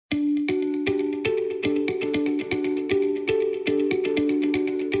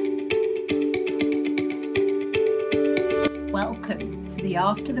Welcome to the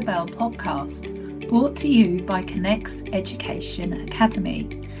After the Bell podcast, brought to you by Connects Education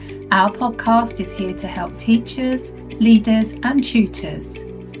Academy. Our podcast is here to help teachers, leaders and tutors.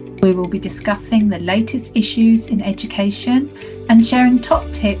 We will be discussing the latest issues in education and sharing top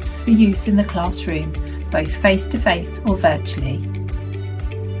tips for use in the classroom, both face-to-face or virtually.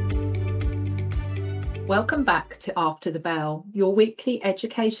 Welcome back to After the Bell, your weekly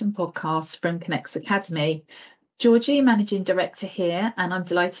education podcast from Connects Academy. Georgie, Managing Director here, and I'm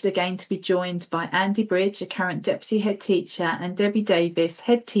delighted again to be joined by Andy Bridge, a current Deputy Head Teacher, and Debbie Davis,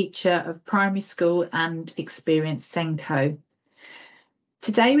 Head Teacher of Primary School and Experienced SENCO.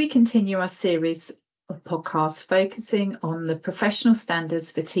 Today we continue our series of podcasts focusing on the professional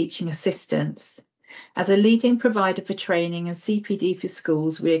standards for teaching assistants. As a leading provider for training and CPD for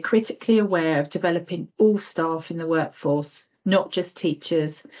schools, we are critically aware of developing all staff in the workforce, not just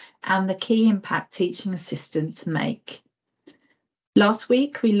teachers, and the key impact teaching assistants make. Last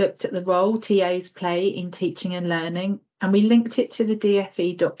week, we looked at the role TAs play in teaching and learning, and we linked it to the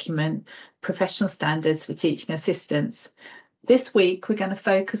DfE document, Professional Standards for Teaching Assistants. This week, we're going to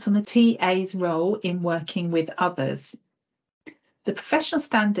focus on the TA's role in working with others. The professional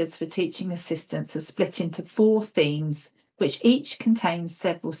standards for teaching assistants are split into 4 themes, which each contains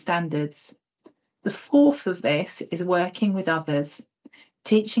several standards. The fourth of this is working with others.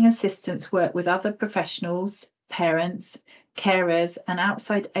 Teaching assistants work with other professionals, parents, carers and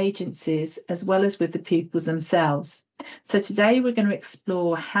outside agencies, as well as with the pupils themselves. So today we're going to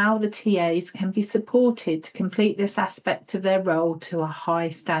explore how the TAs can be supported to complete this aspect of their role to a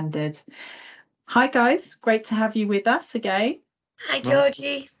high standard. Hi guys, great to have you with us again. Hi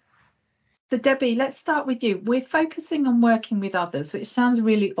Georgie. So Debbie, let's start with you. We're focusing on working with others, which sounds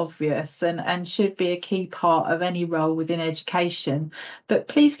really obvious and should be a key part of any role within education. But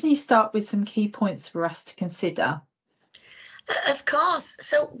please, can you start with some key points for us to consider? Of course.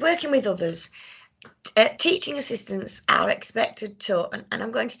 So working with others, teaching assistants are expected to, and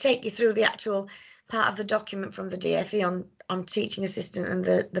I'm going to take you through the actual part of the document from the DfE on teaching assistant and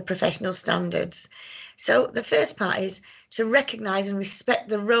the professional standards. So the first part is to recognise and respect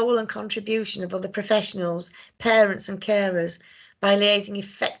the role and contribution of other professionals, parents and carers by liaising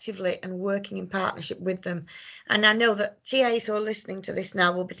effectively and working in partnership with them. And I know that TAs who are listening to this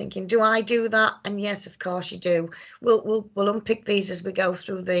now will be thinking, do I do that? And yes, of course you do. We'll unpick these as we go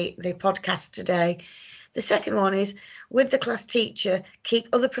through the podcast today. The second one is, with the class teacher, keep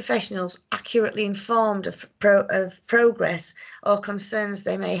other professionals accurately informed of progress or concerns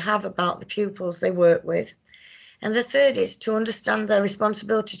they may have about the pupils they work with. And the third is to understand their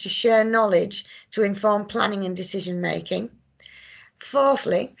responsibility to share knowledge to inform planning and decision making.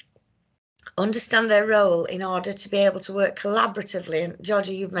 Fourthly, understand their role in order to be able to work collaboratively, and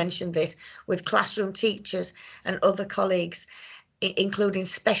Georgie, you've mentioned this, with classroom teachers and other colleagues, including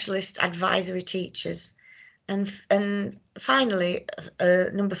specialist advisory teachers. And finally,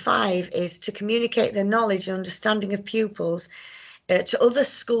 number 5 is to communicate their knowledge and understanding of pupils to other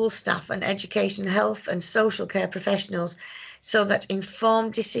school staff and education, health and social care professionals, so that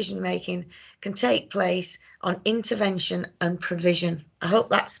informed decision making can take place on intervention and provision. I hope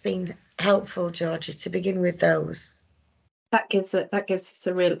that's been helpful, Georgie, to begin with those. That gives us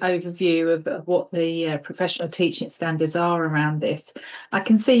a real overview of what the professional teaching standards are around this. I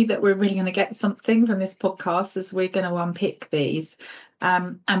can see that we're really going to get something from this podcast as we're going to unpick these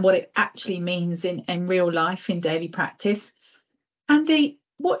and what it actually means in real life, in daily practice. Andy,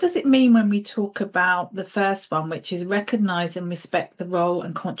 what does it mean when we talk about the first one, which is recognise and respect the role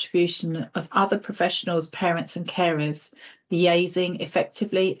and contribution of other professionals, parents and carers, liaising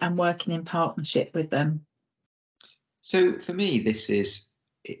effectively and working in partnership with them? So for me,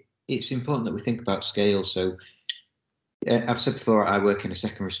 it's important that we think about scale. So I've said before, I work in a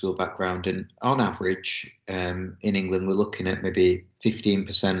secondary school background, and on average in England, we're looking at maybe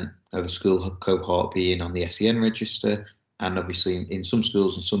 15% of a school cohort being on the SEN register. And obviously in some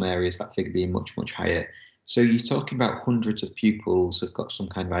schools and some areas, that figure being much, much higher. So you're talking about hundreds of pupils who've got some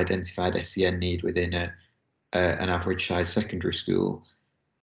kind of identified SEN need within an average size secondary school.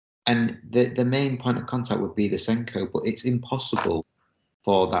 And the main point of contact would be the SENCO, but it's impossible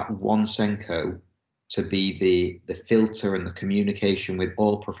for that one SENCO to be the filter and the communication with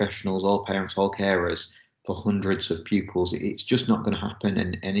all professionals, all parents, all carers for hundreds of pupils. It's just not going to happen.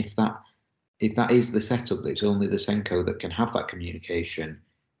 And if that is the setup, that it's only the SENCO that can have that communication,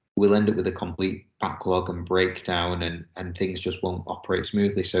 we'll end up with a complete backlog and breakdown, and things just won't operate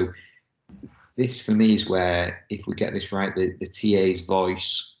smoothly. So this, for me, is where, if we get this right, the TA's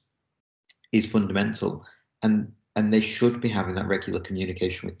voice is fundamental, and they should be having that regular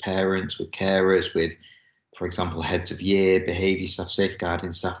communication with parents, with carers, with for example, heads of year, behaviour staff,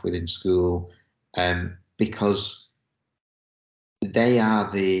 safeguarding staff within school, because they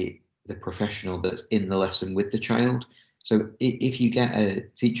are the professional that's in the lesson with the child. So if you get a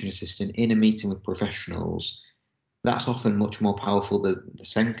teaching assistant in a meeting with professionals, that's often much more powerful than the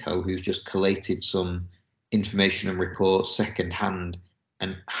SENCO, who's just collated some information and reports secondhand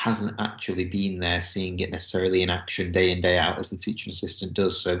and hasn't actually been there seeing it necessarily in action day in, day out as the teaching assistant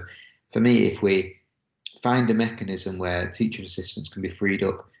does. So for me, if we find a mechanism where teaching assistants can be freed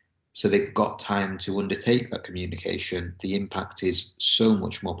up so they've got time to undertake that communication, the impact is so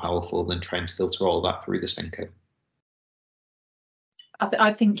much more powerful than trying to filter all that through the SENCO.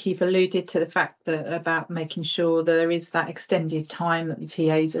 I think you've alluded to the fact that about making sure that there is that extended time that the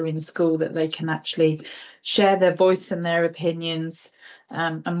TAs are in school, that they can actually share their voice and their opinions,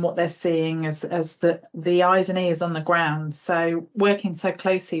 and what they're seeing as the eyes and ears on the ground. So working so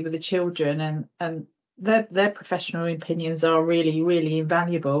closely with the children and their professional opinions are really, really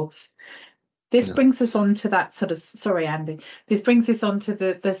invaluable. This brings us on to that sort of, sorry, Andy, this brings us on to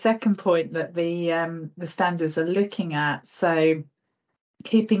the second point that the standards are looking at. So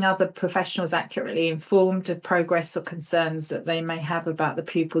keeping other professionals accurately informed of progress or concerns that they may have about the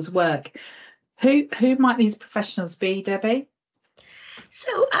pupil's work. Who might these professionals be, Debbie?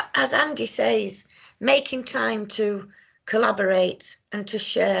 So, as Andy says, making time to collaborate and to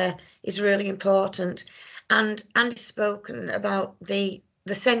share is really important. And Andy's spoken about the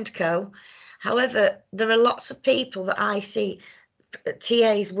SENCO. However, there are lots of people that I see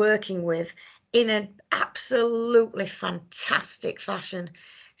TAs working with in an absolutely fantastic fashion.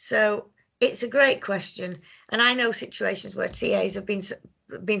 So it's a great question. And I know situations where TAs have been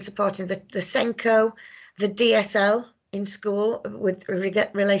supporting the SENCO, the DSL in school with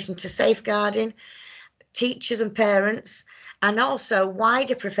relation to safeguarding, teachers and parents, and also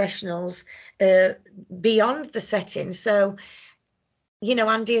wider professionals beyond the setting. So, you know,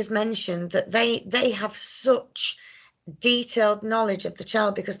 Andy has mentioned that they have such detailed knowledge of the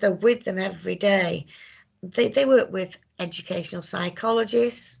child because they're with them every day. They work with educational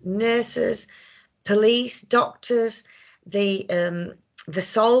psychologists, nurses, police, doctors, the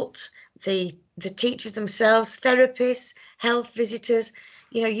SALT, the teachers themselves, therapists, health visitors,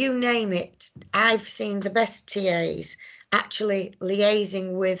 you know, you name it. I've seen the best TAs actually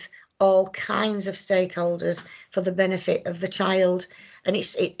liaising with all kinds of stakeholders for the benefit of the child. And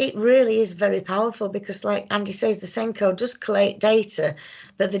it really is very powerful because, like Andy says, the SENCO does collate data,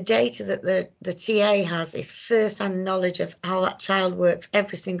 but the data that the TA has is first-hand knowledge of how that child works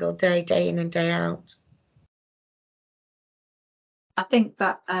every single day, day in and day out. I think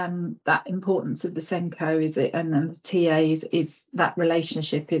that that importance of the SENCO is it, and then the TAs is that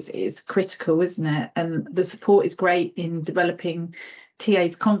relationship is critical, isn't it? And the support is great in developing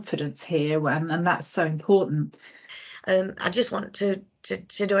TA's confidence here, and that's so important. I just want to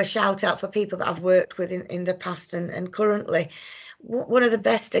do a shout out for people that I've worked with in the past and currently. One of the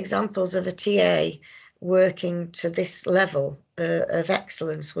best examples of a TA working to this level of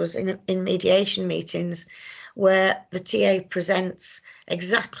excellence was in mediation meetings, where the TA presents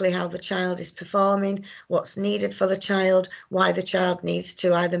exactly how the child is performing, what's needed for the child, why the child needs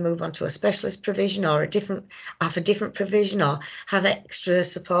to either move on to a specialist provision or have a different provision or have extra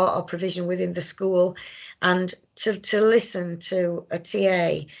support or provision within the school. And to listen to a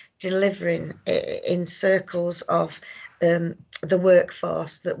TA delivering in circles of the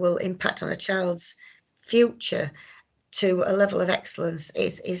workforce that will impact on a child's future to a level of excellence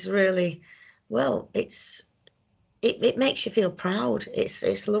is really, well, it makes you feel proud.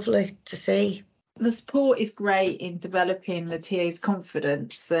 It's lovely to see. The support is great in developing the TA's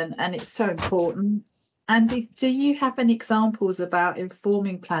confidence, and it's so important. Andy, do you have any examples about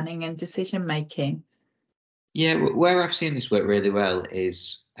informing planning and decision making? Yeah, where I've seen this work really well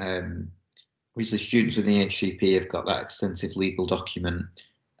is obviously students within the HCP have got that extensive legal document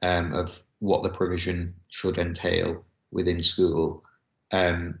of what the provision should entail within school.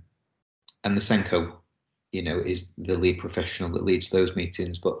 And the SENCO, you know, is the lead professional that leads those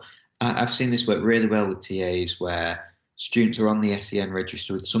meetings. But I've seen this work really well with TAs where students are on the SEN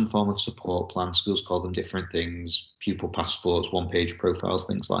register with some form of support plan. Schools call them different things, pupil passports, one-page profiles,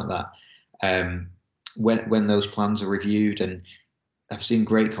 things like that. When those plans are reviewed, and I've seen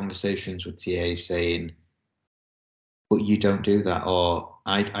great conversations with TAs saying, but you don't do that, or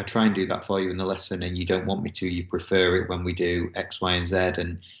I try and do that for you in the lesson and you don't want me to, you prefer it when we do X, Y, and Z.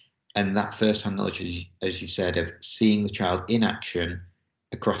 And that first-hand knowledge, as you said, of seeing the child in action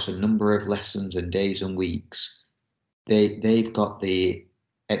across a number of lessons and days and weeks, they've got the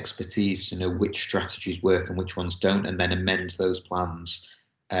expertise to know which strategies work and which ones don't, and then amend those plans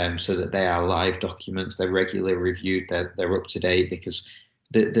so that they are live documents, they're regularly reviewed, they're up to date, because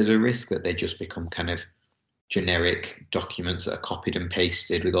there's a risk that they just become kind of generic documents that are copied and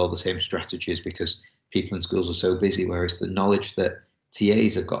pasted with all the same strategies because people in schools are so busy, whereas the knowledge that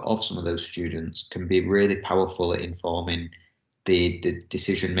TAs have got of some of those students can be really powerful at informing the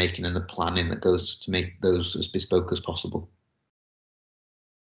decision making and the planning that goes to make those as bespoke as possible.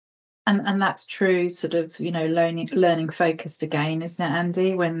 And that's true, sort of, learning focused again, isn't it,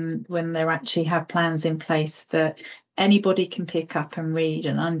 Andy? When they actually have plans in place that anybody can pick up and read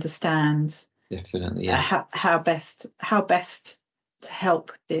and understand. Definitely, yeah. How best to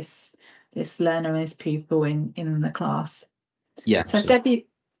help this learner and this pupil in the class. Yeah. So Debbie,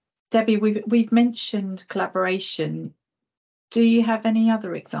 we've mentioned collaboration. Do you have any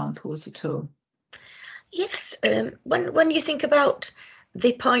other examples at all? Yes. When you think about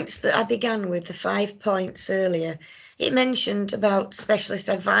the points that I began with, the 5 points earlier, it mentioned about specialist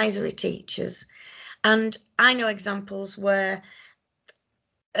advisory teachers, and I know examples where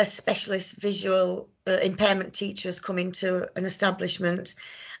a specialist visual impairment teacher has come into an establishment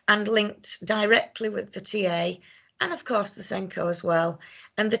and linked directly with the TA and of course the SENCO as well.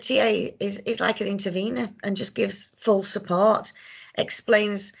 And the TA is like an intervener and just gives full support,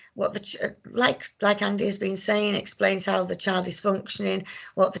 explains what like Andy has been saying, explains how the child is functioning,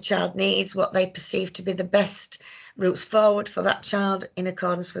 what the child needs, what they perceive to be the best routes forward for that child in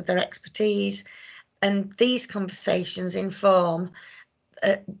accordance with their expertise. And these conversations inform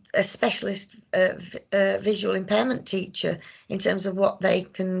a specialist visual impairment teacher in terms of what they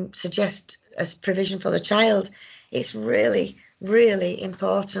can suggest as provision for the child. It's really, really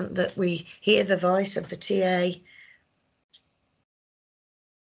important that we hear the voice of the TA.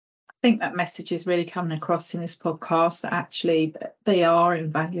 I think that message is really coming across in this podcast, that actually they are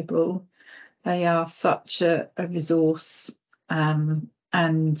invaluable. They are such a resource, and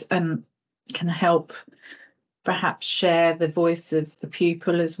can help perhaps share the voice of the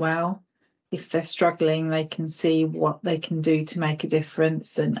pupil as well. If they're struggling, they can see what they can do to make a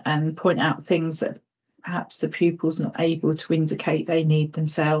difference and point out things that perhaps the pupil's not able to indicate they need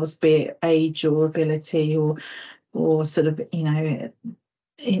themselves, be it age or ability or sort of,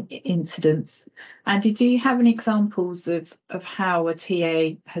 incidents. Andy, do you have any examples of how a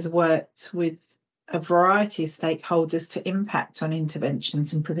TA has worked with a variety of stakeholders to impact on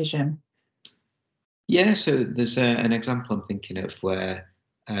interventions and provision? Yeah, so there's an example I'm thinking of where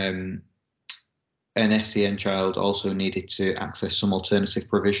an SEN child also needed to access some alternative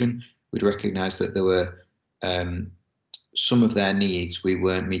provision. We'd recognised that there were some of their needs we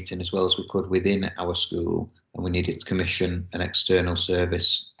weren't meeting as well as we could within our school, and we needed to commission an external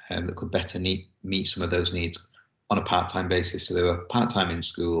service that could better meet some of those needs on a part-time basis. So they were part-time in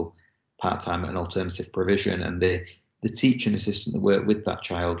school, part-time at an alternative provision, and the teaching assistant that worked with that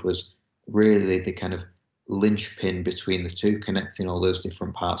child was really the kind of linchpin between the two, connecting all those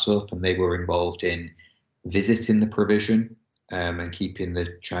different parts up, and they were involved in visiting the provision and keeping the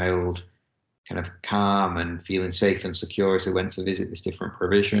child kind of calm and feeling safe and secure as they went to visit this different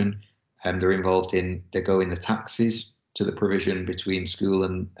provision. They're involved in, they go in the taxis to the provision between school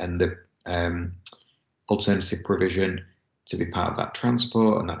and the alternative provision to be part of that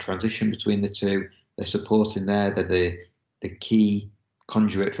transport and that transition between the two. They're supporting there. They're the key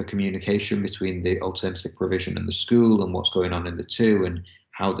conduit for communication between the alternative provision and the school and what's going on in the two and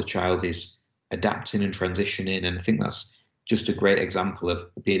how the child is adapting and transitioning. And I think that's just a great example of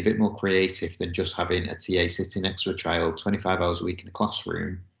being a bit more creative than just having a TA sitting next to a child 25 hours a week in a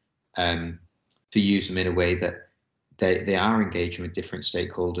classroom, to use them in a way that they are engaging with different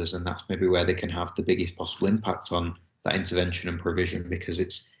stakeholders, and that's maybe where they can have the biggest possible impact on that intervention and provision, because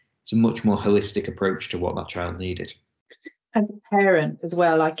it's a much more holistic approach to what that child needed. As a parent as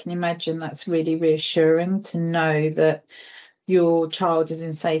well, I can imagine that's really reassuring to know that your child is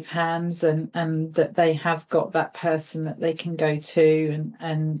in safe hands and that they have got that person that they can go to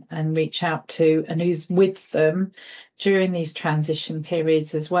and reach out to and who's with them during these transition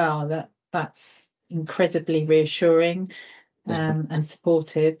periods as well. That's incredibly reassuring and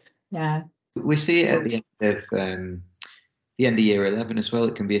supportive. Yeah. We see it at the end of year 11 as well.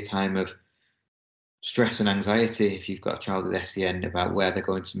 It can be a time of stress and anxiety if you've got a child with SEN about where they're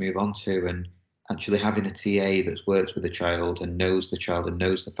going to move on to, and actually having a TA that's worked with a child and knows the child and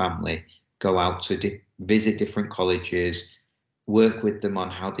knows the family, go out to visit different colleges, work with them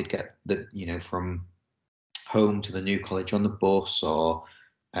on how they get from home to the new college on the bus or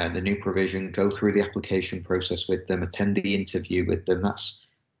the new provision, go through the application process with them, attend the interview with them. That's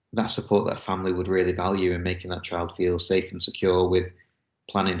support that family would really value in making that child feel safe and secure with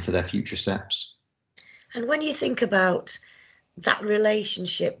planning for their future steps. And when you think about that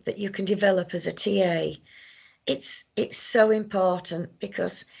relationship that you can develop as a TA, it's so important,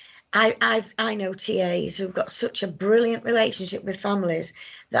 because I know TAs who've got such a brilliant relationship with families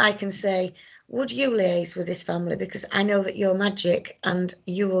that I can say, would you liaise with this family, because I know that you're magic and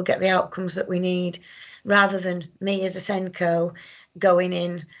you will get the outcomes that we need, rather than me as a SENCO going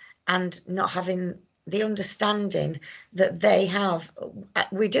in and not having the understanding that they have.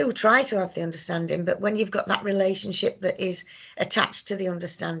 We do try to have the understanding, but when you've got that relationship that is attached to the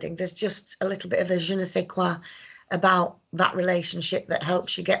understanding, there's just a little bit of a je ne sais quoi about that relationship that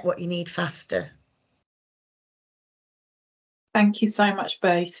helps you get what you need faster. Thank you so much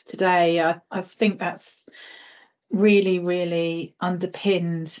both today. I think that's really, really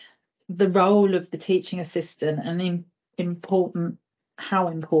underpinned the role of the teaching assistant, and how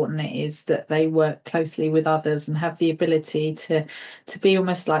important it is that they work closely with others and have the ability to be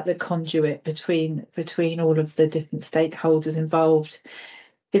almost like the conduit between all of the different stakeholders involved.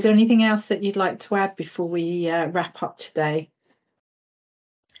 Is there anything else that you'd like to add before we wrap up today?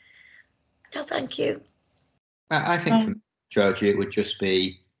 No, thank you. I think for Georgie, it would just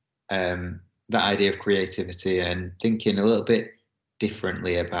be that idea of creativity and thinking a little bit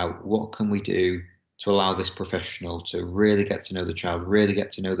differently about what can we do to allow this professional to really get to know the child, really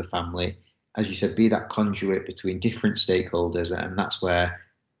get to know the family. As you said, be that conduit between different stakeholders, and that's where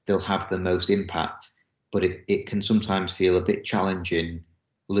they'll have the most impact. But it can sometimes feel a bit challenging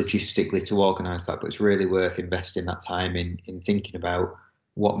logistically to organise that, but it's really worth investing that time in thinking about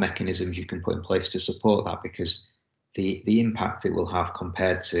what mechanisms you can put in place to support that, because the impact it will have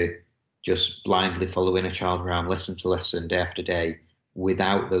compared to just blindly following a child around lesson to lesson, day after day,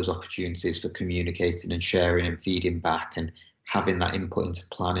 without those opportunities for communicating and sharing and feeding back and having that input into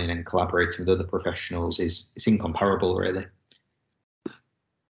planning and collaborating with other professionals, it's incomparable, really.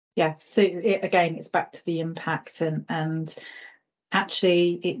 Yeah, so again, it's back to the impact, and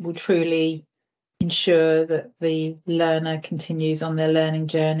actually it will truly ensure that the learner continues on their learning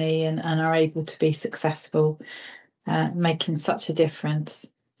journey and are able to be successful, making such a difference,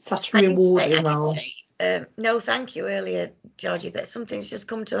 such a rewarding role. No, thank you earlier, Georgie, but something's just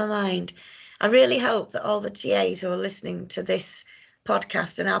come to my mind. I really hope that all the TAs who are listening to this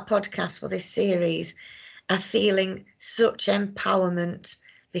podcast and our podcast for this series are feeling such empowerment,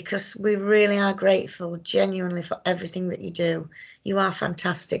 because we really are grateful genuinely for everything that you do. You are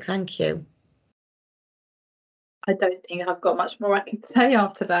fantastic. Thank you. I don't think I've got much more I can say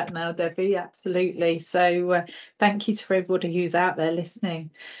after that now, Debbie. Absolutely. So thank you to everybody who's out there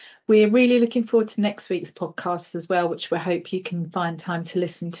listening. We're really looking forward to next week's podcast as well, which we hope you can find time to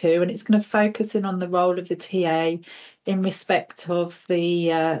listen to. And it's going to focus in on the role of the TA in respect of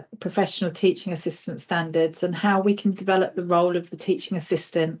the professional teaching assistant standards, and how we can develop the role of the teaching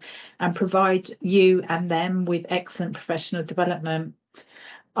assistant and provide you and them with excellent professional development.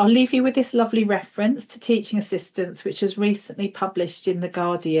 I'll leave you with this lovely reference to teaching assistants, which was recently published in The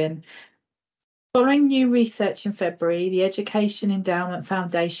Guardian. Following new research in February, the Education Endowment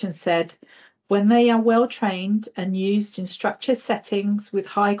Foundation said, when they are well trained and used in structured settings with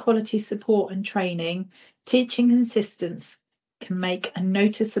high quality support and training, teaching assistants can make a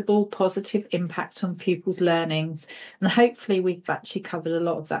noticeable positive impact on pupils' learnings. And hopefully we've actually covered a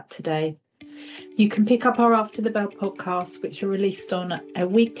lot of that today. You can pick up our After the Bell podcasts, which are released on a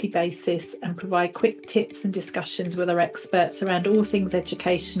weekly basis and provide quick tips and discussions with our experts around all things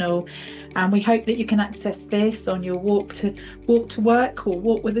educational. And we hope that you can access this on your walk to work, or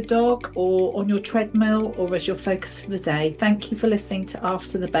walk with a dog, or on your treadmill, or as your focus for the day. Thank you for listening to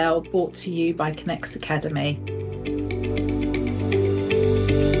After the Bell, brought to you by Connex Academy.